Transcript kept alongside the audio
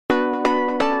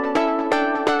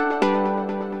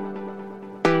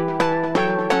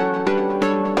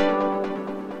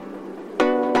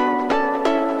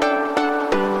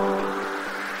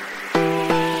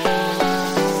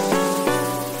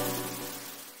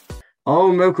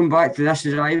Hello and welcome back to This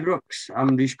is Ibrox.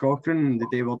 I'm Rhys Cochrane.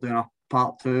 Today we're doing a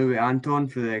part two with Anton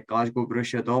for the Glasgow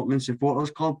Borussia Dortmund Supporters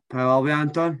Club. How are we,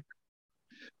 Anton?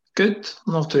 Good,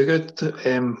 not too good.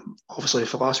 Obviously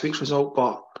for last week's result,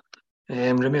 but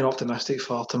remain optimistic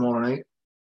for tomorrow night.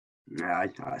 Yeah,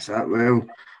 that's it. Well,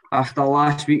 after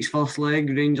last week's first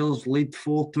leg, Rangers lead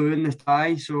 4-2 in the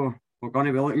tie, so we're going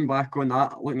to be looking back on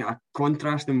that, looking at a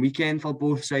contrasting weekend for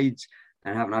both sides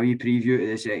and having a wee preview to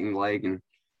the second leg and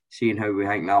seeing how we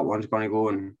think that one's going to go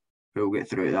and who'll get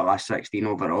through to the last 16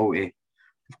 overall to,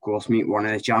 of course, meet one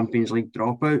of the Champions League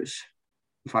dropouts.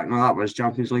 In fact, no, that was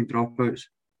Champions League dropouts.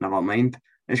 Never mind.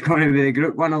 It's going to be the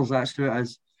group winners, that's who it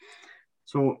is.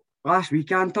 So, last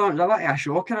week, Anton, it was a bit of a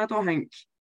shocker. I don't think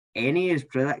any has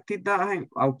predicted that. I think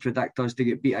I'll predict us to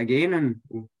get beat again and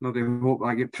we'll maybe hope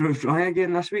I get proved wrong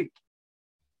again this week.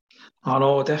 I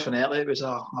know, definitely, it was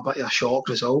a bit of a shock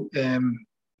result.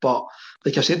 But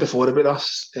like I said before about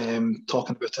this,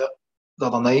 talking about it the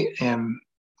other night on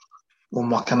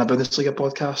my kind of Bundesliga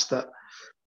podcast, that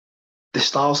the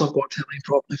stars have got to align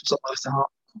properly for something like this to happen.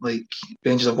 Like,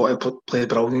 Rangers have got to play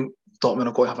brilliant, Dortmund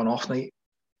have got to have an off night.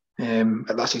 And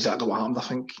that's exactly what happened, I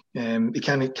think. You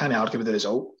can't argue with the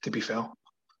result, to be fair.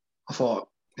 I thought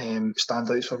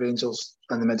standouts for Rangers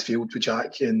in the midfield with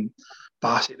Jack and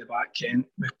Bassey at the back. Kent,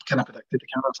 we kind of predicted the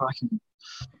counter attack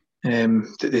and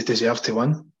they deserved to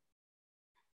win.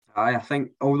 I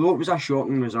think, although it was a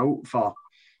shocking result for,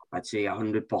 I'd say,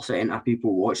 100% of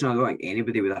people watching, I don't think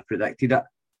anybody would have predicted it.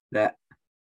 That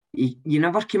you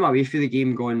never came away from the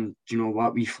game going, do you know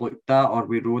what, we fluked that or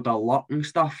we rode our luck and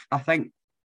stuff. I think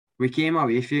we came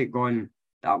away from it going,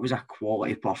 that was a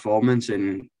quality performance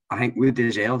and I think we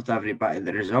deserved every bit of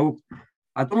the result.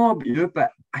 I don't know about you,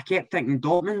 but I kept thinking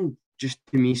Dortmund just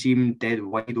to me seemed dead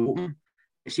wide open.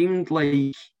 It seemed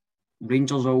like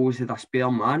Rangers always had a spare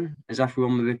man, as if we were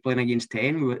maybe playing against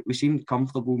 10. We seemed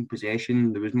comfortable in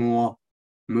possession. There was more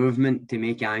movement to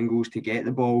make angles, to get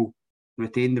the ball,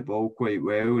 retain the ball quite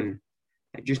well. And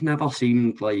it just never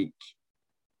seemed like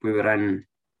we were in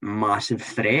massive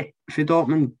threat for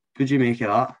Dortmund. Would you make of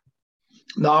that?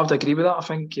 No, I would agree with that. I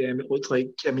think it looked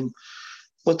like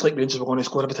Rangers were going to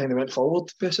score every time they went forward,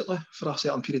 basically, for a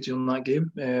certain period during that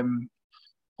game.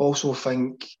 Also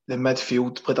think the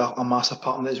midfield played a massive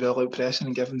part in it as well, out pressing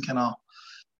and giving kind of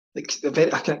like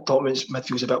I think Dortmund's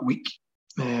midfield's a bit weak.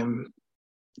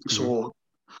 So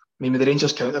I mean, with the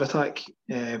Rangers counter attack,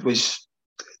 was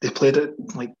they played it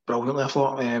like brilliantly. I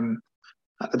thought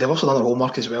they've also done their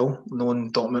homework as well,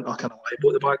 knowing Dortmund are kind of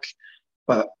liable at the back.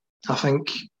 But I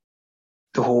think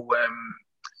the whole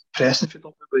pressing for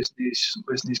Dortmund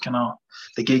was these kind of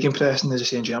the gegen pressing, as they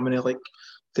say in Germany, like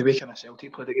the way kind of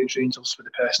Celtic played against Rangers with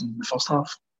the pressing in the first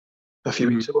half a few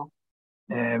weeks ago.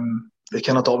 The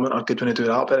kind of Dortmund are good when they do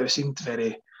that, but it seemed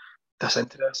very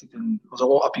disinterested. And there's a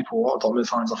lot of people, a lot of Dortmund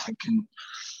fans are thinking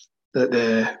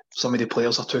that some of the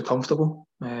players are too comfortable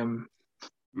and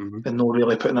not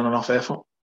really putting in enough effort.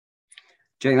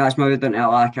 Do you think that's maybe down to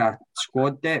like a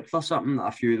squad depth or something that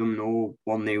a few of them know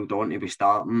were nailed on to be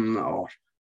starting, or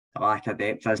the lack of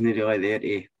depth isn't really there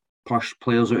to push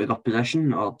players out of their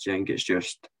position, or do you think it's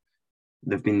just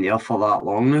they've been there for that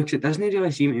long now? Because it doesn't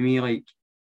really seem to me like,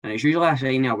 and it's usually a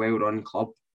sign of a well-run club,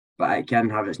 but it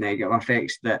can have its negative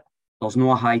effects that there's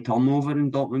no high turnover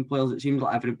in Dortmund players. It seems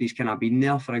like everybody's kind of been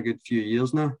there for a good few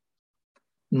years now.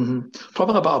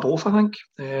 Probably a bit of both, I think.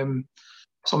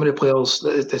 Some of the players,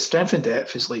 the strength and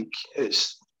depth is like,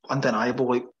 it's undeniable,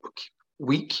 like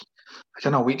weak, a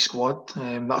kind of weak squad.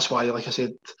 That's why, like I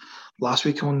said last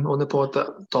week on the pod,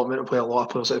 that Dortmund will play a lot of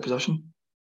players out of position,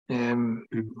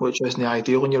 which isn't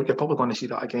ideal, and you're probably going to see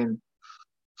that again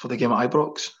for the game at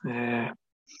Ibrox.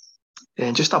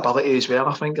 And just ability as well,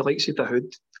 I think, like Said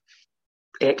Dahoud,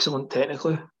 excellent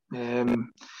technically.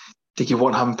 Did you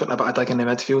want him putting a bit of dig in the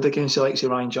midfield against the likes of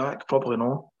Ryan Jack? Probably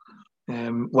not.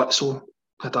 Witzel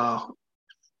had an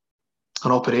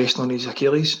operation on his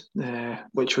Achilles,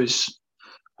 which was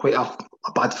quite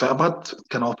a bad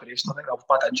kind of operation. I think a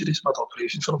bad injury, bad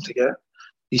operation for him to get.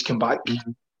 He's come back,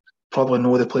 probably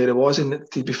know the player he was, and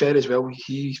to be fair as well,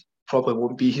 he probably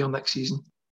won't be here next season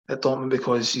at Dortmund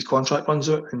because his contract runs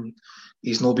out and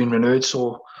he's not been renewed.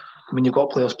 So, I mean, you've got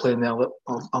players playing there that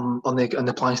are on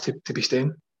the plans to be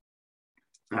staying.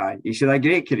 He's had a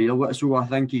great career, so I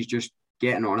think he's just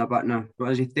getting on a bit now.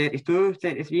 What is he, 32,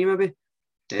 33 maybe?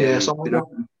 Yeah, something like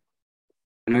that.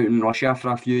 Been out in Russia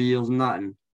for a few years and that,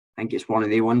 and I think it's one of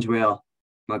the ones where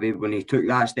maybe when he took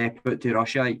that step out to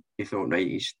Russia, he thought, right,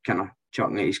 he's kind of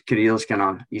chucking it, his career's kind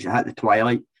of, he's hit the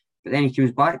twilight. But then he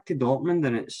comes back to Dortmund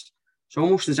and it's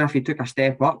almost as if he took a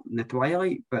step up in the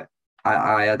twilight. But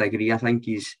I'd agree, I think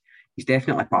he's he's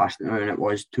definitely past it now, and it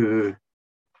was too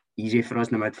easy for us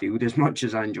in the midfield as much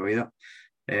as I enjoyed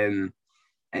it.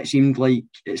 It seemed like,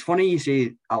 it's funny you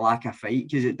say a lack of fight,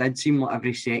 because it did seem like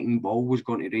every second ball was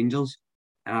going to Rangers.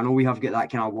 And I know we have got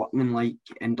that kind of workman-like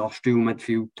industrial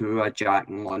midfield too, a Jack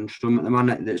and Lundstram at the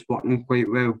minute, that's working quite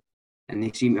well. And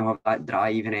they seem to have that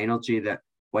drive and energy that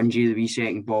wins you the wee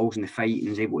second balls in the fight and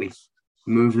is able to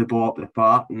move the ball up the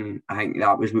park. And I think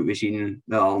that was what we seen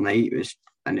the other night,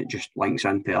 and it just links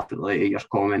in perfectly to your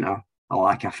comment of a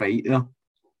lack of fight there.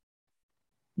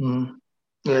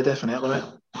 Yeah, definitely,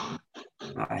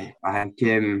 mate. I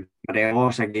think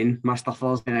Morelos again, Mr.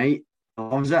 Thursday night. He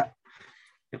loves it.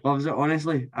 He loves it,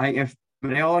 honestly. I think if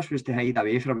Morelos was to hide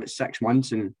away for about 6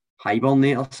 months and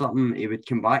hibernate or something, he would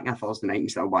come back on a Thursday night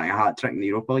and still bang a hat trick in the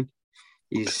Europa League.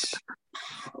 He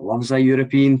loves a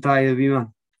European tie, the wee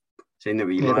man. Saying that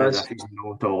wee man as if he's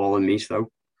no taller than me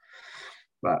still.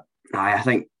 But I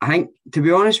think to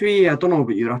be honest with you, I don't know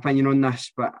about your opinion on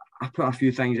this, but I put a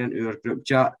few things into our group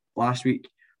chat last week.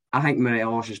 I think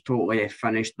Morelos has totally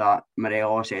finished that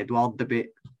Morelos-Edouard debate.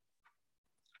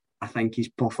 I think his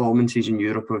performances in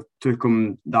Europe have took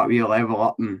him that wee level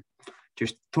up and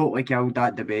just totally killed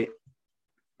that debate.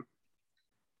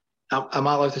 Am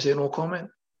I allowed to say no comment?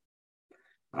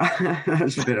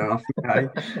 That's fair enough. Aye.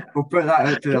 We'll put that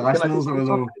out to the listeners.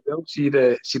 See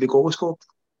the goal we scored?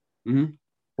 Mm-hmm.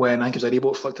 When I think it was a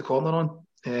Reebok flicked the corner on.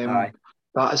 Aye.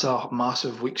 That is a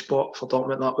massive weak spot for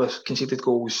Dortmund. That was conceded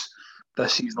goals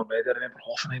this season already. I remember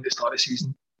Hoffenheim at the start of the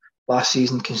season. Last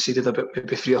season conceded about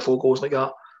maybe 3 or 4 goals like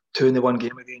that. 2 in the one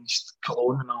game against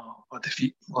Cologne and a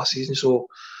defeat last season. So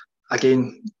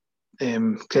again,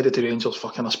 credit to Rangers for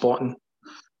kind of spotting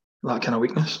that kind of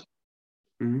weakness.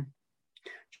 Mm-hmm.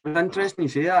 It's interesting you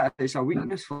say that. It's a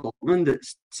weakness for Dortmund.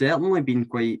 It's certainly been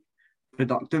quite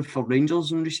productive for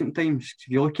Rangers in recent times. If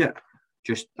you look at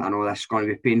I know this is going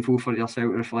to be painful for yourself to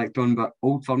reflect on, but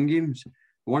Old Firm games.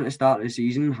 I want to start the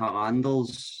season,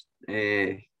 Halander's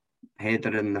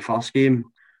header in the first game.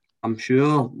 I'm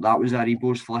sure that was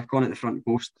Aribo's flick on at the front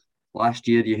post. Last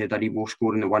year you had Aribo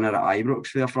scoring the winner at Ibrox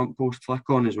for a front post flick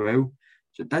on as well.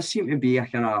 So it does seem to be a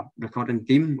kind of recurring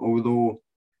theme, although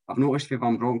I've noticed for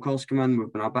Van Bronckhorst come in,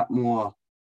 we've been a bit more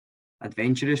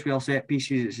adventurous with our set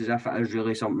pieces. It's as if it is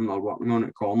really something they're working on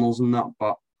at corners and that,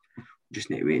 but we just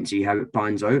need to wait and see how it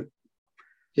pans out.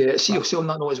 Yeah, see on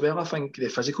that note as well, I think the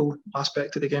physical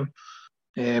aspect of the game.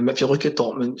 If you look at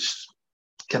Dortmund's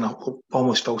kind of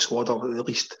almost full squad, or at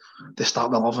least the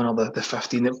starting 11 or the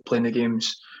 15 that playing the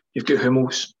games, you've got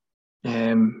Hummels,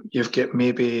 you've got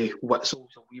maybe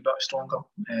Witzel's a wee bit stronger,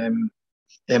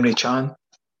 Emre Can,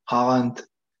 Haaland,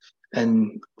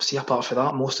 and see apart from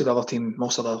that, most of the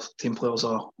team players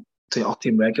are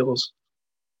team regulars.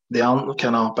 They aren't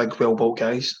kind of big, well-built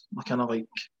guys. They're kind of like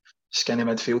skinny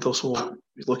midfielders. So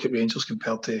you look at Rangers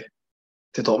compared to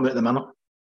Dortmund at the minute.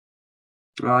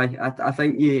 I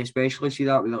think you especially see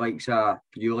that with the likes of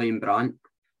Julian Brandt.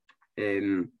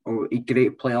 A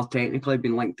great player technically,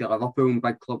 been linked to Liverpool and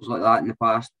big clubs like that in the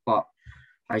past, but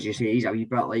as you say, he's a wee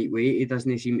bit lightweight. He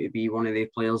doesn't seem to be one of the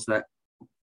players that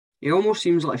he almost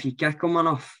seems like if you kick him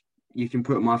enough, you can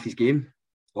put him off his game,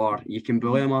 or you can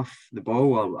bully him off the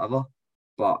ball or whatever.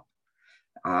 But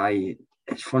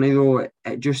it's funny though,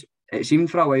 it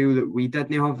seemed for a while that we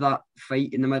didn't have that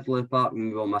fight in the middle of the park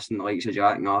and we were missing the likes of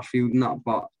Jack and Arfield and that,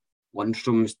 but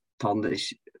Lundstrom's turned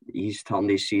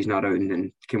his season around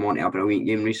and came on to a brilliant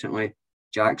game recently.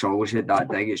 Jack's always had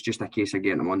that dig. It's just a case of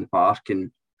getting him on the park,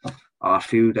 and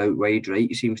Arfield out wide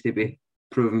right seems to be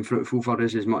proving fruitful for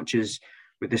us, as much as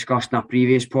we discussed in a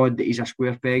previous pod that he's a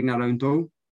square peg in a round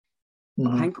hole. Mm-hmm.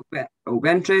 I think it'll be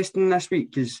interesting this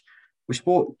week because we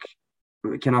spoke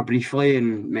kind of briefly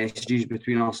in messages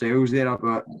between ourselves there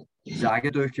about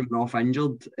Zagadou coming off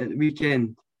injured at the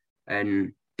weekend,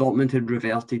 and Dortmund had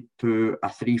reverted to a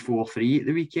 3-4-3 at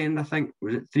the weekend, I think.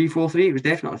 Was it 3-4-3? It was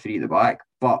definitely 3 at the back,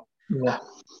 but yeah,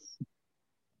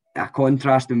 a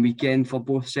contrasting weekend for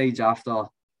both sides after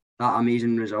that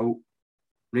amazing result.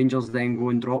 Rangers then go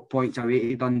and drop points away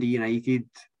to Dundee United,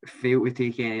 fail to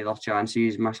take any of their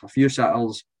chances, miss a few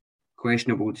sitters,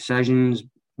 questionable decisions,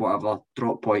 whatever,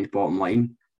 drop points bottom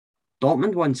line.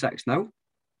 Dortmund won 6-0.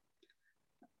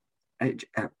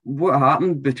 What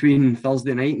happened between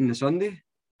Thursday night and the Sunday?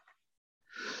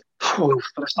 Well,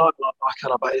 for a start, back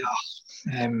had a bit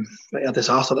of a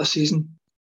disaster this season.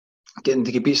 Getting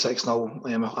to get beat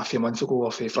 6-0 a few months ago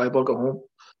off Freiburg at home,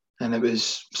 and it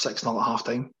was 6-0 at half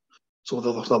time. So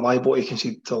they're liable to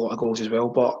concede a lot of goals as well.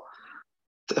 But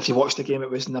if you watch the game,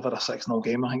 it was never a 6-0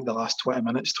 game. I think the last 20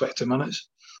 minutes, 22 minutes,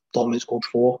 Dortmund scored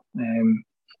 4.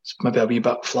 It's maybe a wee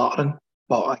bit flattering,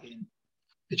 but again,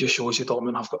 it just shows you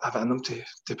Dortmund have it in them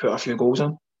to put a few goals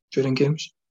in during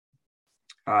games.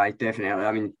 Aye, definitely.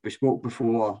 I mean, we spoke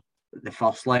before the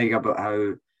first leg about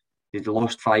how they'd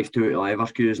lost 5-2 to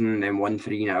Leverkusen and then won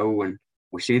 3-0, and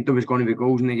we said there was going to be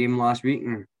goals in the game last week,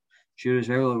 and sure as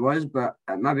hell it was, but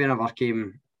it maybe never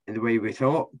came in the way we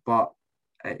thought, but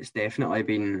it's definitely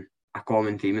been a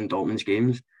common theme in Dortmund's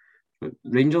games. But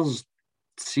Rangers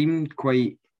seemed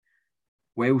quite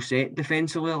well set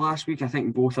defensively last week. I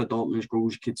think both of Dortmund's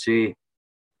goals, you could say,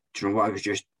 do you know what, it was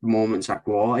just moments of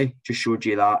quality, just showed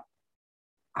you that.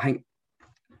 I think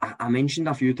I mentioned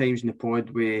a few times in the pod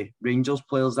with Rangers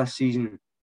players this season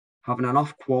having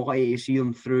enough quality to see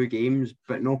them through games,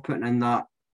 but not putting in that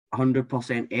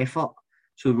 100% effort.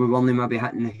 So we weren't maybe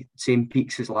hitting the same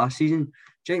peaks as last season.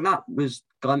 Do you think that was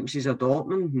glimpses of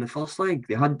Dortmund in the first leg?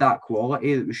 They had that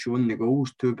quality that was shown in the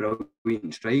goals, 2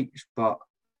 brilliant strikes, but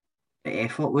the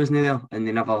effort wasn't there, and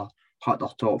they never hit their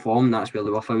top form. That's where they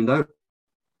were found out.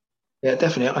 Yeah,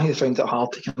 definitely. I think they found it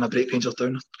hard to kind of break Rangers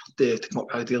down to come up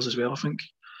with ideas as well, I think.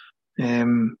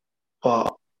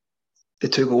 But the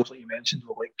 2 goals that you mentioned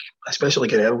were like, especially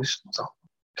Guerrero's, was a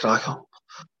cracker.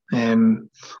 I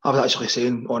was actually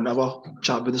saying on our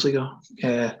Chat Bundesliga,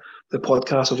 the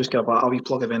podcast, I'll just give a wee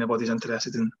plug if anybody's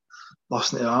interested in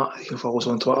listening to that. You can follow us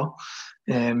on Twitter.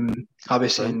 I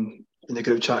was saying in the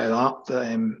group chat of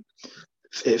that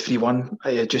 3-1,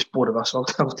 I just bored of us, so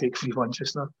I'll take 3-1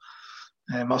 just now.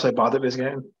 That's how bad it was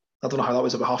getting. I don't know how that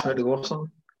was about half an hour to go or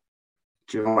something.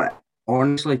 Do you know what?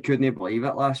 Honestly, couldn't believe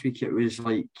it last week. It was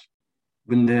like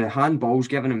when the handball's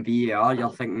given in VAR, you're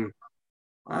thinking,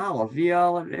 I love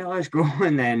VAR, let's go.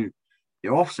 And then the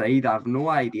offside, I have no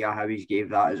idea how he gave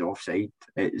that as offside.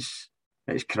 It's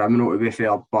criminal, to be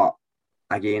fair, but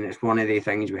again, it's one of the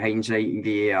things with hindsight and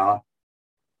VAR,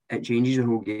 it changes the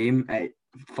whole game.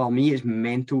 For me, it's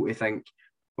mental to think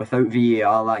without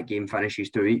VAR, that game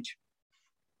finishes 2 each.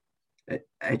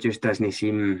 It just doesn't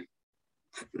seem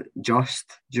just.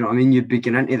 Do you know what I mean? You'd be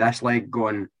getting into this leg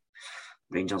going,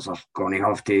 Rangers are going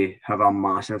to have a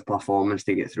massive performance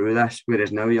to get through this,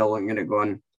 whereas now you're looking at it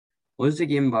going, lose the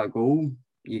game by a goal,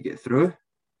 you get through.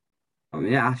 I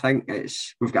mean, I think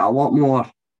we've got a lot more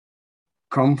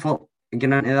comfort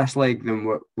getting into this leg than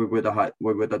what we would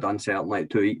have done, certainly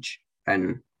 2 each.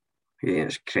 And again,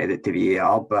 it's credit to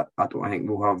VAR, but I don't think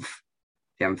we'll have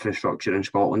the infrastructure in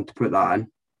Scotland to put that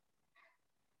in.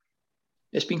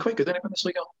 It's been quite good in this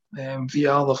league.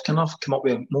 VAR, they've kind of come up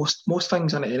with most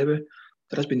things in it anyway.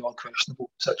 There has been one questionable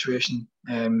situation,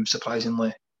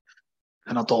 surprisingly,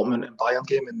 in a Dortmund and Bayern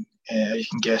game, and you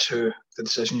can guess who the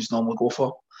decisions normally go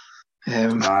for. I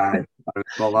remember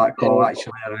that call,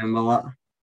 actually. I remember that.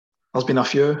 There's been a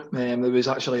few. There was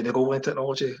actually the goal line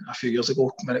technology a few years ago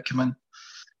when it came in.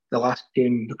 The last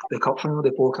game, the cup final,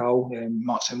 the Pokal,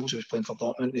 Mats Hummels, who was playing for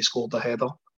Dortmund, he scored a header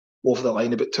over the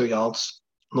line about 2 yards.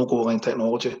 No goal line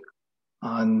technology,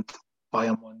 and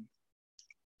Bayern won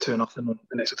 2-0 in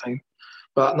the extra time.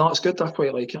 But no, it's good. I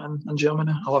quite like it in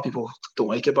Germany. A lot of people don't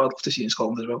like it, but I'd love to see it in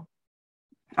Scotland as well.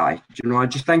 Aye, do you know? I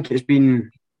just think it's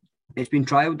been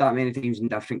trialled that many times in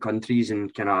different countries, and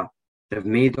they've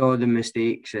made all the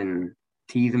mistakes and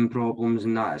teething problems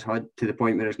and that it's had to the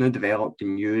point where it's now developed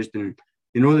and used, and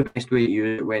they know the best way to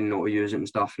use it, when not to use it and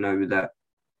stuff. Now that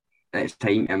it's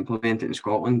time to implement it in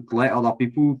Scotland, let other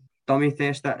people dummy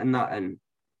test it and that, and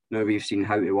now we've seen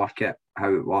how to work it,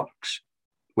 how it works,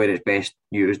 where it's best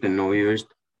used and not used,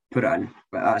 put it in.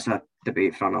 But that's a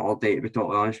debate for another day, to be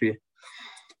totally honest with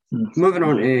you. Moving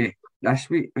on to this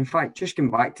week, in fact, just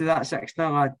going back to that 6-0,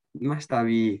 I missed a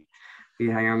wee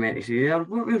thing I meant to say there.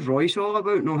 What was Royce all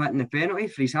about, not hitting the penalty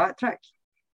for his hat-trick?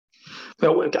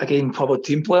 Well, again, probably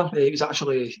team player. He's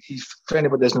for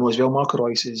anybody that doesn't know as well, Marco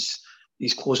Reus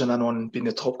he's closing in on being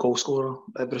the top goal scorer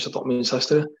at Borussia Dortmund's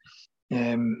history.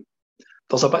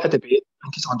 There's a bit of debate. I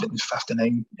think it's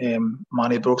 159.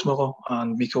 Manny Brogsmüller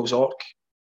and Mikkel Zorc,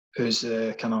 who's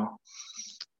kind of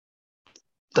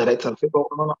director of football at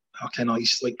the moment.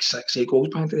 He's like 6-8 goals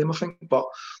behind him, I think. But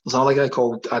there's another guy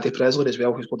called Adi Presley as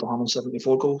well, who's got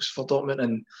 174 goals for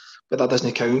Dortmund, but that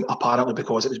doesn't count apparently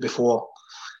because it was before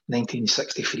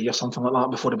 1963 or something like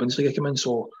that, before the Bundesliga came in.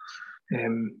 So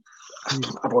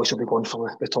I've always be going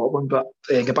for the top one. But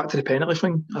get back to the penalty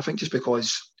thing, I think just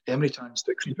because Emre Can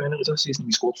took 3 penalties this season,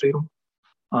 he scored 3 of them.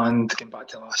 And getting back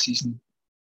to last season,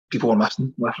 people were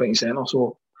missing left, right and centre.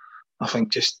 So I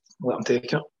think just let them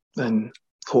take it, and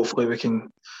hopefully we can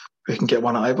get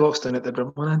one at Ibrox down at the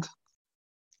Brimley end.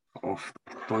 Oh,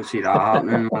 don't see that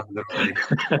happening.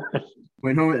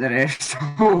 We know what the rest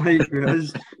like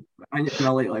is. I think it's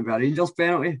not like a Rangers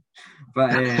penalty.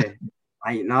 But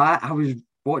I was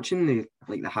watching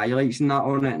the highlights and that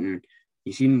on it, and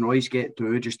you seen Royce get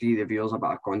 2, just to give the viewers a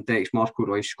bit of context. Marco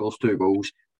Reus scores 2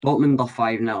 goals. Dortmund are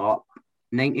 5-0 up.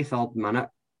 93rd minute,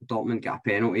 Dortmund got a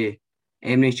penalty.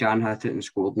 Emre Can hit it and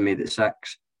scored and made it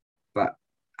 6. But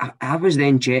I was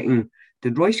then checking,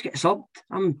 did Royce get subbed?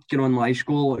 I'm going on live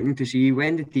score looking to see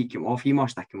when did he come off. He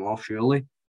must have come off surely.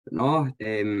 But no,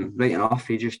 right enough,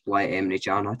 he just let Emre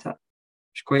Can hit it.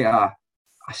 It's quite a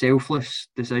selfless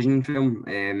decision for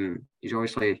him. He's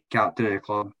obviously captain of the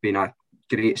club, been a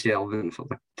great servant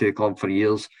to the club for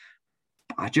years.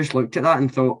 I just looked at that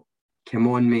and thought, come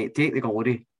on, mate, take the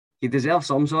glory. He deserves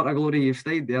some sort of glory. You've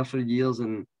stayed there for years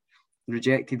and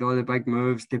rejected all the big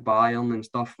moves to Bayern and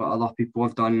stuff that other people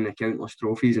have done in the countless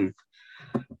trophies, and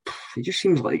he just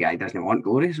seems like the guy doesn't want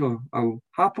glory, so I'll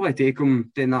happily take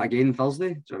him doing that again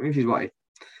Thursday. So if he's what,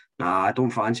 nah, I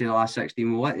don't fancy the last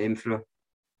 16, we'll let them through.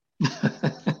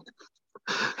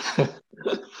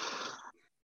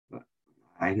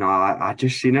 I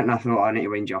just seen it and I thought I need to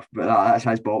wind you off, but that's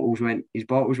his bottles went. He's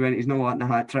not wanting a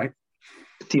hat trick.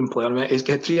 Team player, mate. He's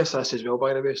got 3 assists as well,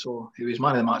 by the way, so he was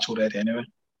man of the match already anyway.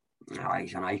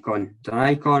 He's an icon. He's an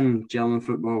icon, German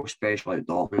football, especially at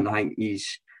Dortmund. I think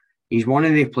he's one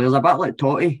of the players, a bit like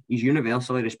Totti. He's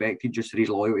universally respected just for his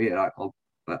loyalty to that club.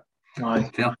 But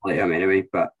fair play to him anyway.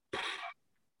 But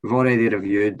we've already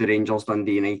reviewed the Rangers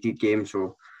Dundee United game,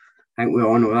 so I think we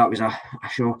all know that was a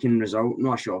shocking result.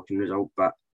 Not a shocking result,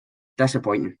 but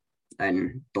disappointing.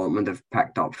 And Dortmund have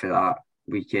picked up for that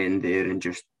weekend there, and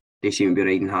just they seem to be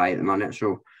riding high at the minute.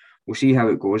 So we'll see how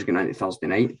it goes going into Thursday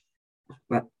night.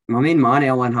 But my main man,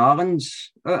 Erling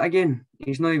Haaland's out again.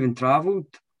 He's not even travelled.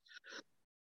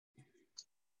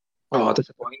 Oh,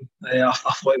 disappointing. I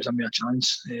thought it was a mere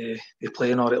chance. They're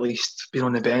playing, or at least being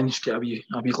on the bench, get a wee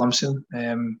glimpse of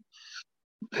him.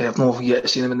 I've not yet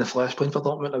seen him in the flesh playing for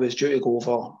Dortmund. I was due to go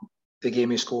over the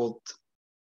game he scored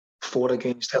 4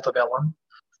 against Hertha Berlin.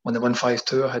 When they won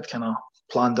 5-2, I had kind of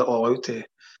planned it all out to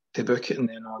book it, and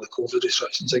then the COVID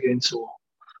restrictions again, so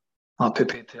I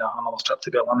prepared to another trip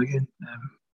to Berlin again.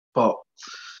 But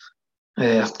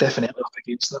definitely up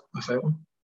against it without him.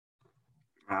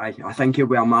 I think it'll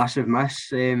be a massive miss.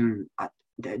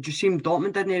 It just seemed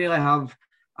Dortmund didn't really have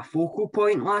a focal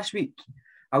point last week.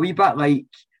 A wee bit like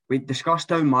we discussed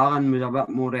how Malen was a bit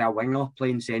more of a winger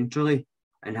playing centrally,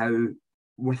 and how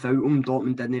without him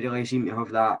Dortmund didn't really seem to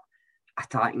have that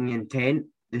attacking intent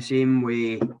the same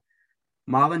way.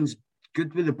 Malen's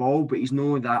good with the ball, but he's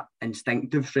not that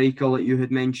instinctive striker like you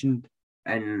had mentioned,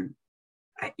 and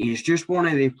he's just one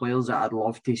of the players that I'd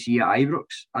love to see at Ibrox.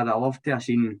 I'd love to have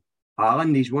seen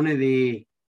Haaland. He's one of he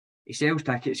sells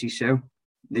tickets himself.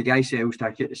 The guy sells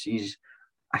tickets. He's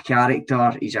a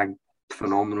character. He's a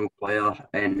phenomenal player,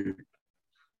 and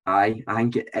I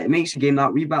think it makes the game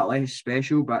that wee bit less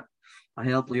special. But I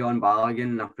heard Leon Balogun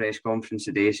in a press conference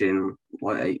today saying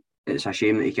like, it's a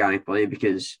shame that he can't play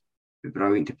because it'd be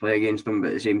brilliant to play against him, but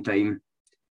at the same time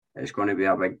it's going to be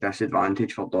a big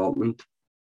disadvantage for Dortmund.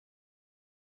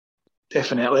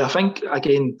 Definitely. I think,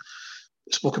 again,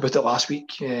 spoke about it last week,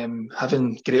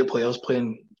 having great players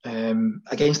playing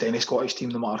against any Scottish team,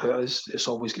 no matter who it is, it's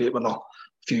always great. When a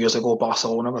few years ago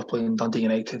Barcelona were playing Dundee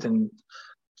United, and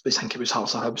I think it was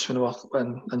Hearts or Hibs when they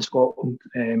were in Scotland,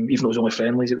 even though it was only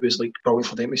friendlies, it was like brilliant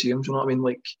for them to see them, do you know what I mean?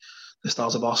 Like the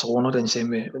stars of Barcelona, then same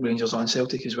with Rangers and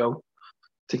Celtic as well,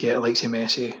 to get like say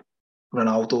Messi,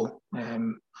 Ronaldo,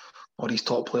 all these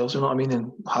top players, you know what I mean?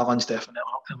 And Haaland's definitely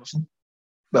up there with them.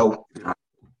 Well,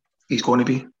 he's going to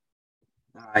be.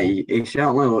 He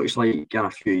certainly looks like in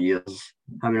a few years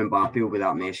him and Mbappe will be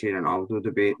that Messi Ronaldo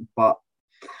debate, but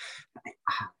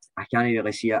I can't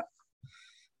really see it.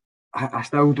 I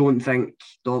still don't think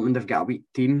Dortmund have got a weak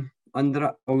team under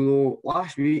it, although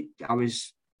last week I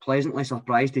was pleasantly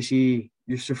surprised to see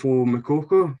Youssoufa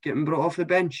Moukoko getting brought off the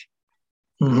bench.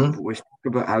 Mm-hmm. We spoke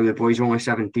about how the boy's only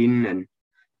 17 and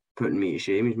putting me to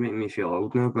shame. He's making me feel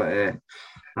old now, but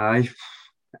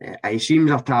he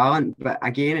seems a talent, but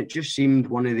again it just seemed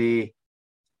one of the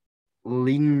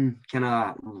lean kind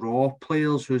of raw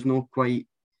players who's not quite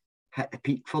hit the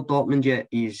peak for Dortmund yet.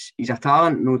 He's a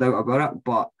talent, no doubt about it,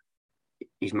 but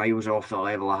he's miles off the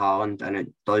level of Haaland, and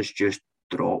it does just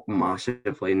drop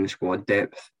massively in the squad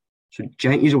depth. So do you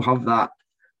think he'll have that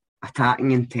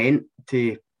attacking intent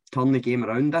to turn the game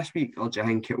around this week, or do you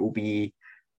think it will be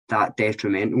that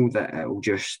detrimental that it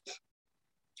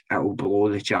will blow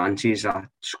the chances of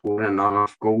scoring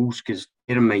enough goals? Because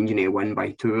bear in mind you need to win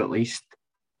by 2 at least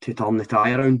to turn the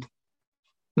tie around.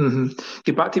 Mm-hmm.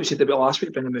 Get back to what we said about last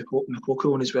week, bringing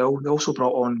Moukoko on as well. They also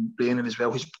brought on Braynon as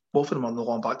well. Both of them on the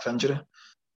long back for injury.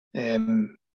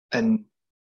 And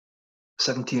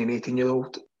 17 and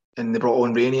 18-year-old. and they brought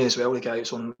on Rainey as well, the guy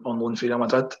who's on loan for Real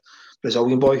Madrid,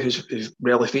 Brazilian boy who's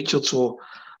rarely featured. So,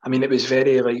 I mean, it was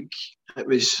very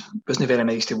wasn't very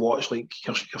nice to watch. Like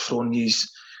you're throwing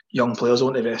these young players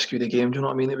on to rescue the game. Do you know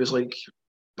what I mean? It was like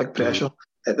big pressure.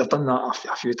 They've done that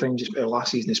a few times,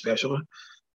 last season especially.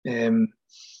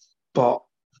 But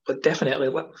definitely,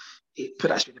 put it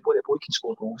this way, the boy can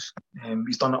score goals.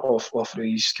 He's done it all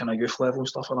through his kind of youth level and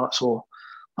stuff like that. So,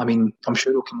 I mean, I'm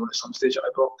sure he'll come on at some stage at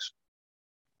Ibrox.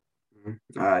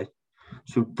 Aye.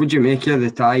 So, would you make of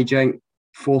the tie, Jink?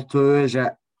 4-2, is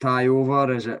it tie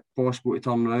over? Is it possible to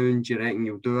turn around? Do you reckon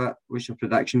you'll do it? What's your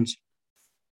predictions?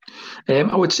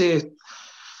 I would say,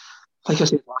 like I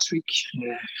said last week,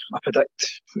 I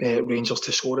predict Rangers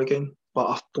to score again, but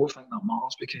I don't think that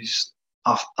matters because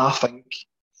I think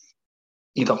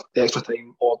either the extra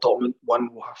time or Dortmund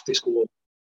will have to score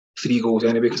 3 goals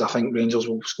anyway, because I think Rangers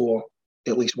will score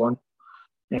at least 1.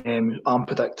 I'm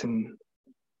predicting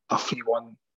a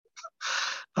 3-1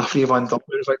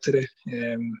 Dortmund victory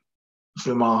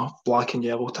through my black and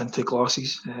yellow tinted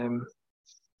glasses.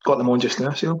 Got them on just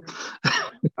now, so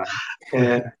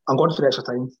I'm going for extra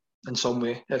time in some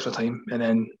way, and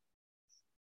then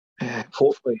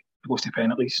hopefully it goes to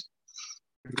penalties.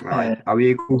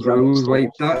 Away goals rules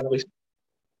wiped out.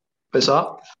 What's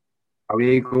that?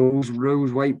 Away goals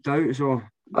rules wiped out. So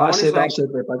that's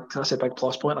a big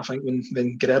plus point. I think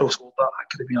when Guerrero scored that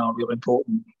could have been a really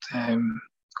important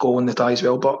goal in the tie as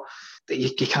well. But you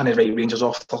can't write Rangers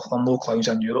off. They're no clowns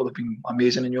in Europe. They've been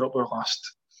amazing in Europe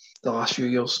the last few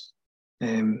years,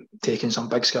 taking some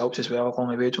big scalps as well along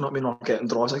the way. Do you know what I mean? Or getting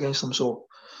draws against them. So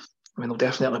I mean, they'll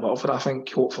definitely battle for it. I think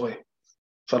hopefully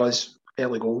for us,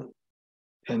 early goal,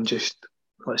 and just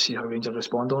let's see how Rangers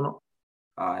respond on it.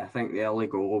 I think the early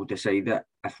goal will decide it.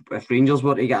 If Rangers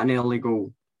were to get an early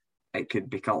goal, it could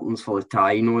be curtains for the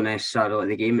tie, not necessarily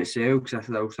the game itself, because I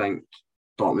still think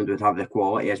Dortmund would have the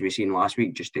quality, as we've seen last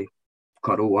week, just to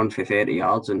curl one for 30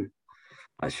 yards. And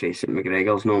let's face it,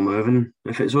 McGregor's not moving.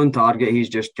 If it's on target, he's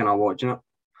just kind of watching it.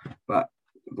 But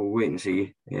we'll wait and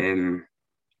see.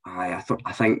 I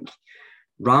think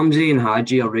Ramsey and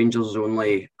Hagi are Rangers'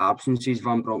 only absences.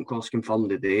 Van Bronckhorst confirmed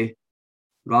today.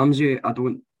 Ramsey,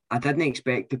 I didn't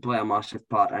expect to play a massive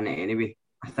part in it anyway.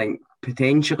 I think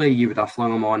potentially you would have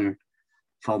flung him on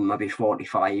for maybe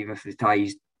 45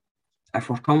 if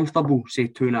we're comfortable, say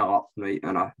 2-0 up, right,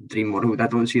 in a dream world. I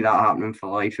don't see that happening for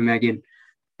the life of me again.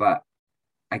 But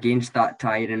against that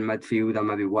tiring midfield, and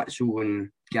maybe Witzel and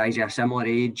guys of a similar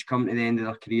age come to the end of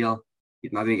their career,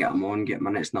 you'd maybe get them on, get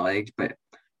minutes in the legs, but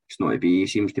it's not to be. He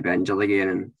seems to be injured again,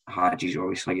 and Hagi's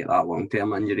obviously get that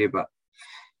long-term injury. But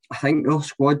I think their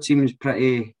squad seems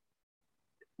pretty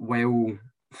well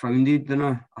founded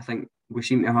now. I think we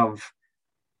seem to have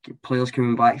players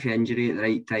coming back for injury at the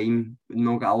right time. We've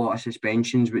not got a lot of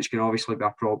suspensions, which can obviously be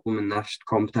a problem in this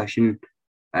competition.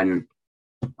 And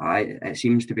it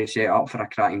seems to be set up for a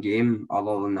cracking game,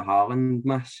 other than the Haaland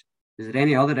miss. Is there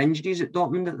any other injuries at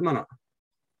Dortmund at the minute?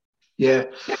 Yeah,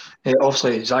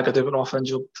 obviously Zagadou went off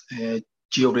injured.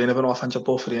 Gio Reyna went off injured.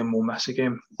 Both of them will miss a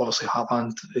game. Obviously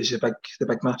Haaland is the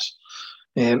big miss.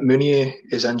 Meunier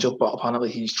is injured, but apparently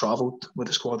he's travelled with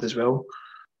the squad as well.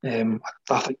 I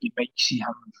think you might see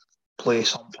him play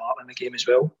some part in the game as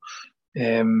well.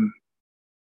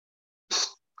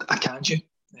 Akanji,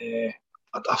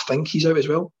 I think he's out as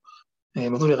well.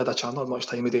 I've not really had a chance, not much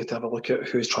time today to have a look at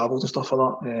who's travelled and stuff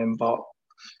like that. But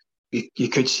you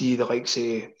could see the likes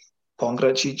of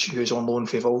Pongracic, who's on loan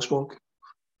for Wolfsburg,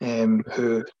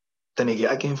 who didn't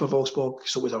get a game for Wolfsburg,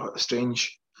 so it was a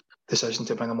strange decision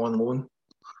to bring him on loan.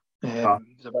 It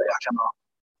was a bit of a kind of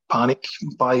panic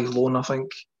by loan, I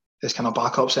think. His kind of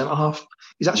backup centre half.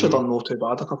 He's actually done no too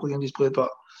bad a couple of games he's played,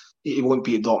 but he won't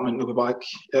be at Dortmund. He'll be back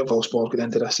at Wolfsburg at the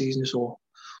end of this season, so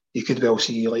you could well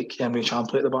see like Emre Can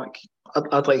play at the back.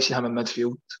 I'd like to see him in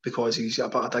midfield because he's got a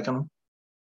bit of dig in him.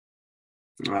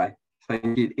 Right. I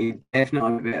think he'd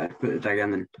definitely be better to put the dig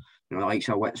in than the likes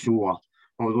of Witzel, or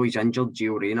although he's injured,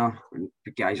 Gio Reyna and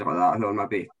guys like that who are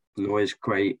maybe as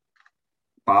quite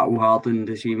battle hardened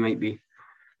as he might be.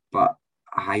 But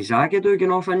Zagadou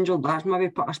getting off injured, that's maybe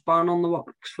put a span on the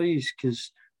works for you,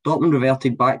 because Dortmund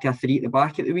reverted back to a 3 at the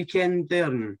back at the weekend there,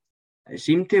 and it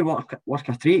seemed to work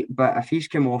a treat. But if he's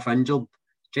come off injured,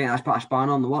 do you think that's put a span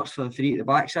on the works for the 3 at the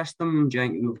back system? Do you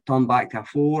think they'll turn back to a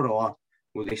 4, or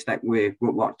will they stick with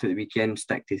what worked at the weekend,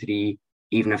 stick to 3,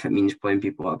 even if it means playing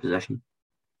people out of position?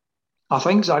 I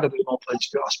think Zagadou not played to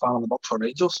put a span on the works for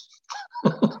Rangers.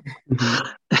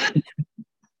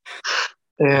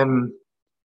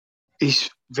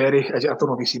 He's very, I don't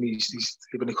know if you've seen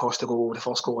when he cost the goal, the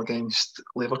first goal against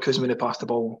Leverkusen when he passed the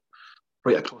ball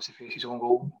right across the face his own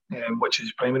goal, which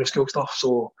is primary school stuff.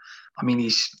 So, I mean,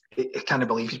 I can't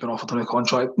believe he's been offered a new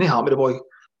contract. No harm with the boy.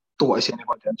 Don't want to see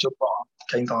anybody injured, but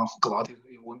I'm kind of glad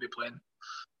he won't be playing.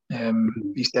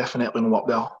 He's definitely not up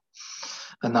there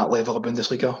in that level of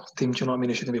Bundesliga team. Do you know what I mean?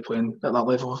 He shouldn't be playing at that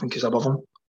level. I think he's above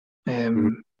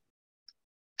him.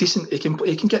 Decent. He can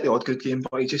get the odd good game,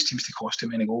 but he just seems to cost too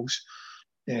many goals.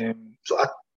 So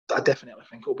I definitely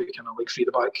think it'll be kind of like three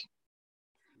at the back.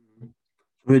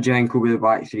 Who do you think will be the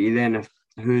back three then?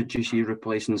 Who do you see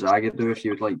replacing Zagadou if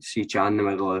you would like to see Chan in the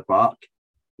middle of the park?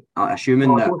 Assuming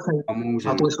I don't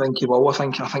think he will. I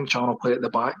think Chan will play at the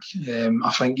back.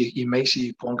 I think you might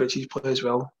see Pongracic play as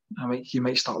well. He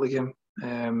might start the game.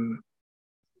 I'm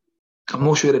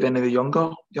not sure if any of the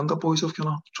younger boys have kind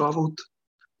of travelled.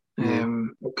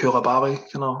 Koulibaly,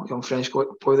 kind of young French boy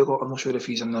they got. I'm not sure if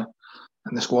he's in the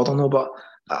squad or no, but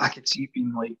I could see it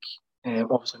being like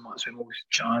obviously Mats Hummels,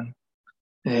 Chan,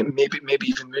 maybe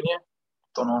even Meunier.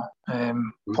 Don't know.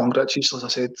 Pongracic, as I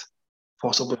said,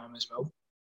 possibly him as well.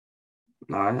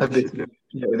 With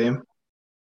them.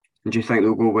 Do you think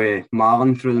they'll go with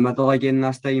Marlon through the middle again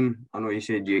this time? I know you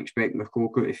said you expect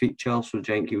Moukoko to feature, so do you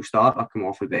think he'll start or come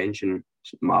off the bench and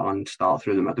Marlon start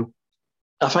through the middle?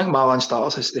 I think Marlon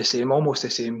starts is the same, almost the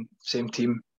same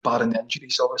team, barring the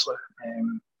injuries, obviously.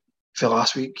 For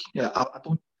last week,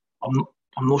 I'm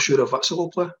not sure if Witsel will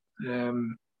play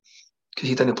because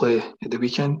he didn't play at the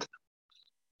weekend.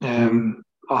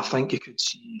 I think you could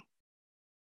see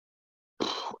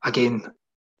again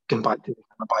going back to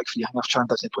the back three. I think if Chan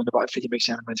doesn't play in the back three, he makes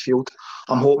sense in midfield.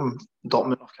 I'm hoping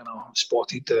Dortmund have kind of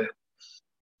spotted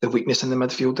the weakness in the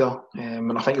midfield there,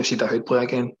 and I think you'll see Dahoud play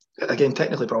again. Again,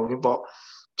 technically brilliant, but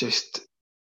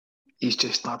he's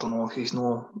just I don't know. He's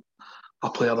not a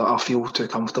player that I feel too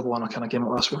comfortable in a kind of game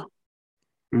like this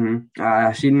with.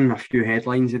 I've seen a few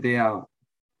headlines today. I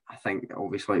think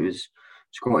obviously it was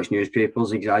Scottish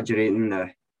newspapers exaggerating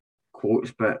the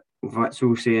quotes, but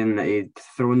Witsel saying that he'd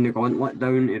thrown the gauntlet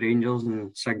down to Rangers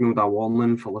and signalled a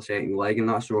warning for the second leg and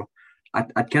that. So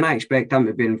I'd kind of expect him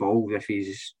to be involved if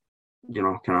he's,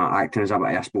 kind of acting as a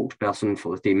bit of a spokesperson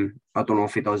for the team. I don't know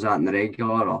if he does that in the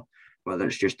regular or whether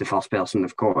it's just the first person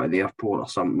they've caught at the airport or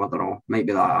something. I don't know. Might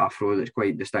be that afro that's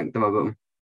quite distinctive about him.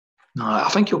 No, I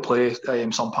think he'll play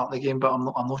some part of the game, but I'm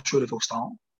not sure if he'll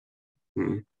start.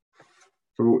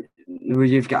 So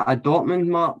you've got a Dortmund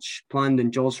match planned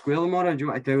in George Square tomorrow. Do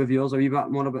you want to tell the viewers a wee bit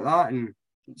more about that and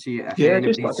see if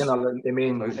just the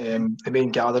main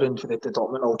gathering for the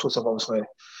Dortmund Ultras have obviously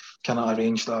kind of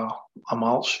arranged a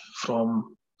march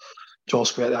from George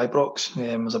Square to Ibrox.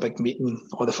 There's a big meeting.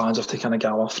 All the fans have to kind of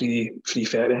gather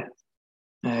 3:30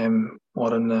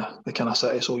 or in the kind of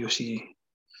city. So you'll see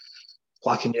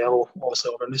black and yellow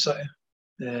obviously around the city.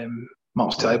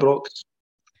 March to Ibrox.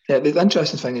 Yeah, the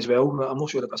interesting thing as well, I'm not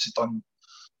sure if this is done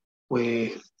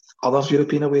with other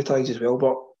European away ties as well,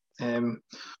 but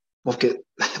we've got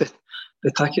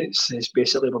the tickets is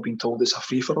basically we've been told it's a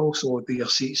free-for-all, so your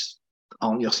seats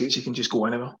aren't your seats, you can just go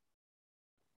anywhere.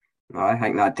 I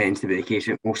think that tends to be the case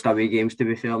with most away games, to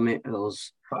be fair, mate.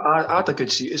 I had a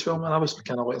good seat as well, man. I was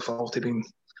kind of looking forward to being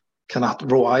kind of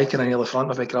row I, kind of near the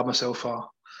front if I grab myself a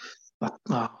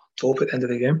top at the end of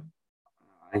the game.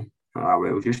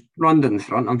 Well, just run down the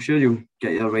front. I'm sure you'll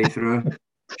get your way through.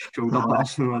 Shoulder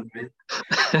passing.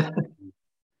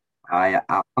 I'm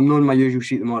not in my usual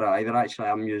seat tomorrow either. Actually,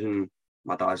 I'm using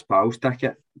my dad's pals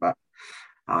ticket, but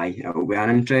it'll be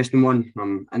an interesting one.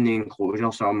 I'm in the enclosure,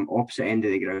 so I'm opposite end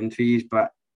of the ground fees.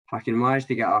 But if I can manage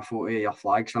to get a photo of your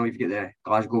flags, we've got the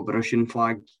Glasgow Borussia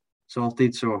flag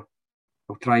sorted, so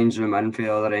I'll try and zoom in for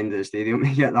the other end of the stadium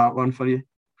to get that one for you.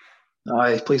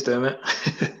 Aye, please do, mate.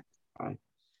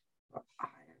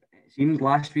 It seemed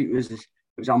last week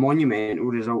was a monumental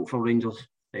result for Rangers.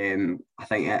 I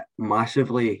think it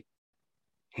massively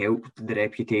helped the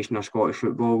reputation of Scottish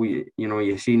football.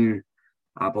 You've seen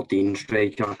Aberdeen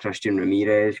striker Christian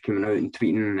Ramirez coming out and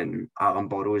tweeting, and Alan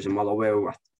Burrows and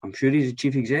Motherwell, I'm sure he's the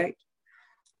chief exec,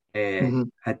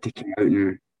 had to come out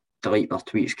and delete their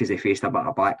tweets because they faced a bit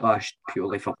of backlash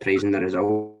purely for praising the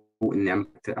result and the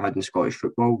impact it had in Scottish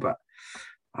football. But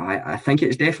I think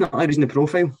it's definitely raising the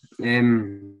profile.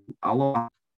 A lot of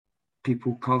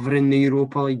people covering the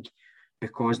Europa League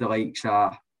because the likes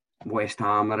of West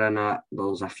Ham are in it.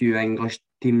 There's a few English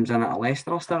teams in it.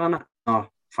 Leicester are still in it. No, in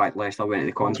fact, Leicester went to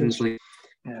the Conference League.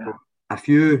 Yeah. So a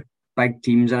few big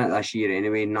teams in it this year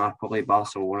anyway. Napoli,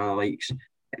 Barcelona, the likes.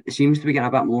 It seems to be getting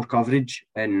a bit more coverage,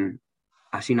 and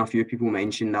I've seen a few people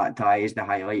mention that tie is the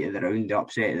highlight of the round, the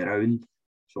upset of the round.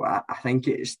 So I think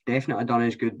it's definitely done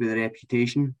as good with the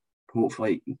reputation.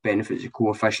 Hopefully it benefits the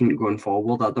coefficient going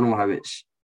forward. I don't know how it's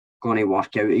going to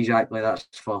work out exactly. That's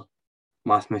for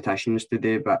mathematicians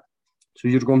today. But so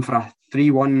you're going for a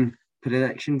 3-1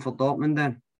 prediction for Dortmund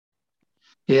then?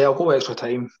 Yeah, I'll go extra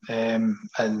time, and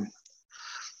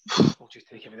we'll just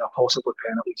take it with a possible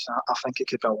penalties. I think it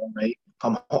could be a long night.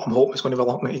 I'm hoping it's going to be a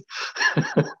long night.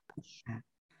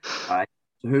 Aye.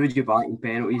 So who would you back in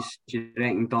penalties? Do you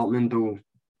reckon Dortmund will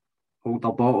hold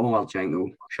their bottle, or do you think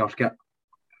they'll shirk it?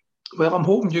 Well, I'm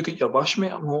hoping you get your wish,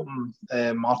 mate. I'm hoping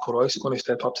Marco Reus is going to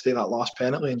step up to take that last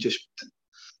penalty and just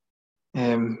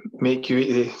make you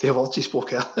eat the words he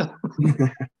spoke earlier.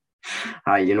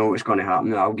 Aye, you know what's going to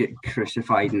happen. I'll get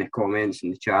crucified in the comments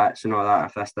and the chats and all that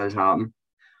if this does happen.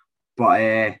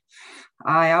 But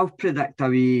I'll predict a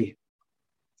 1-0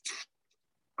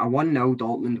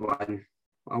 Dortmund win.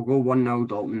 I'll go 1-0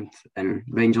 Dortmund, and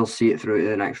Rangers see it through to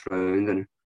the next round, and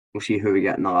we'll see who we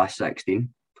get in the last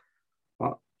 16.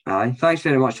 But aye, thanks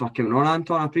very much for coming on,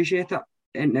 Anton. I appreciate it.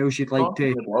 Anything else you'd like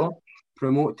to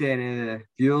promote to any of the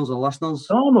viewers or listeners?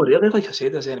 No, not really. Like I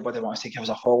said, if anybody wants to give us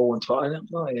a follow on Twitter,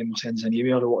 send us an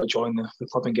email or want to join the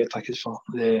club and get tickets for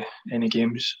any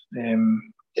games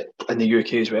in the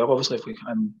UK as well. Obviously, if we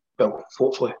can, well,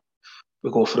 hopefully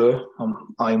we go through.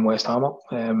 I'm eyeing West Ham up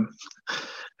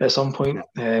at some point.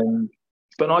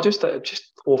 But no, just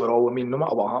overall, I mean, no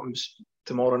matter what happens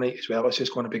tomorrow night as well, it's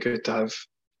just going to be good to have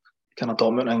kind of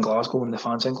Dortmund in Glasgow and the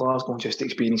fans in Glasgow and just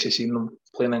experience seeing them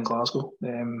playing in Glasgow.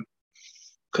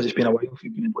 Because it's been a while since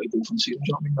we've been in both from seasons.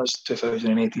 I mean, that's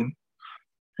 2018.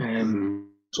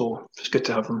 So it's good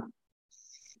to have them.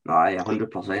 Aye,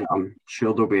 100%. I'm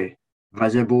sure they'll be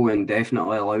visible and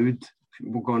definitely allowed.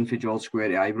 We're going for George Square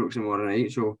to Ibrox tomorrow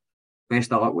night, so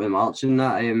best of luck with the march and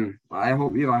that. I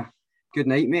hope you have a good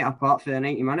night, mate, apart from the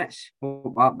 90 minutes.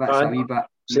 Hope that bit's a wee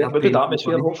bit. With the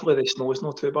atmosphere, hopefully the snow's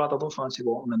not too bad. I don't fancy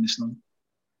walking in the snow.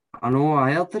 I know,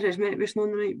 I heard that it's meant to be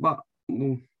snowing tonight, but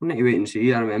we'll need to wait and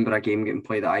see. I remember a game getting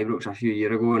played at Ibrox a few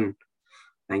years ago, and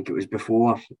I think it was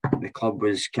before the club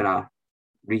was kind of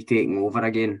retaking over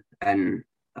again, and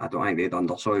I don't think they'd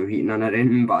under soil heating or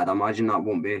anything, but I'd imagine that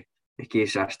won't be the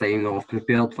case this time. They'll have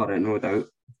prepared for it, no doubt.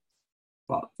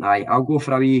 But aye, I'll go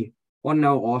for a wee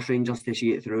 1-0 loss Rangers to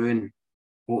see it through, and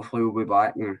hopefully we'll be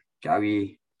back and get a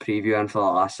wee preview in for the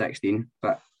last 16.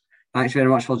 But thanks very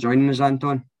much for joining us,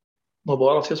 Anton. No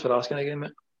bother, cheers for asking again,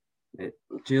 mate.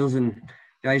 Cheers, and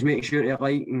guys, make sure to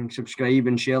like and subscribe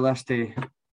and share this to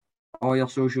all your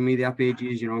social media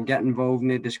pages. You know, get involved in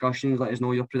the discussions. Let us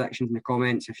know your predictions in the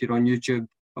comments. If you're on YouTube,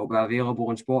 it'll be available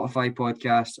on Spotify,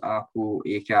 Podcasts, Apple,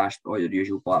 Acast, all your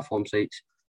usual platform sites.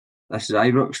 This is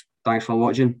Ibrox. Thanks for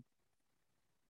watching.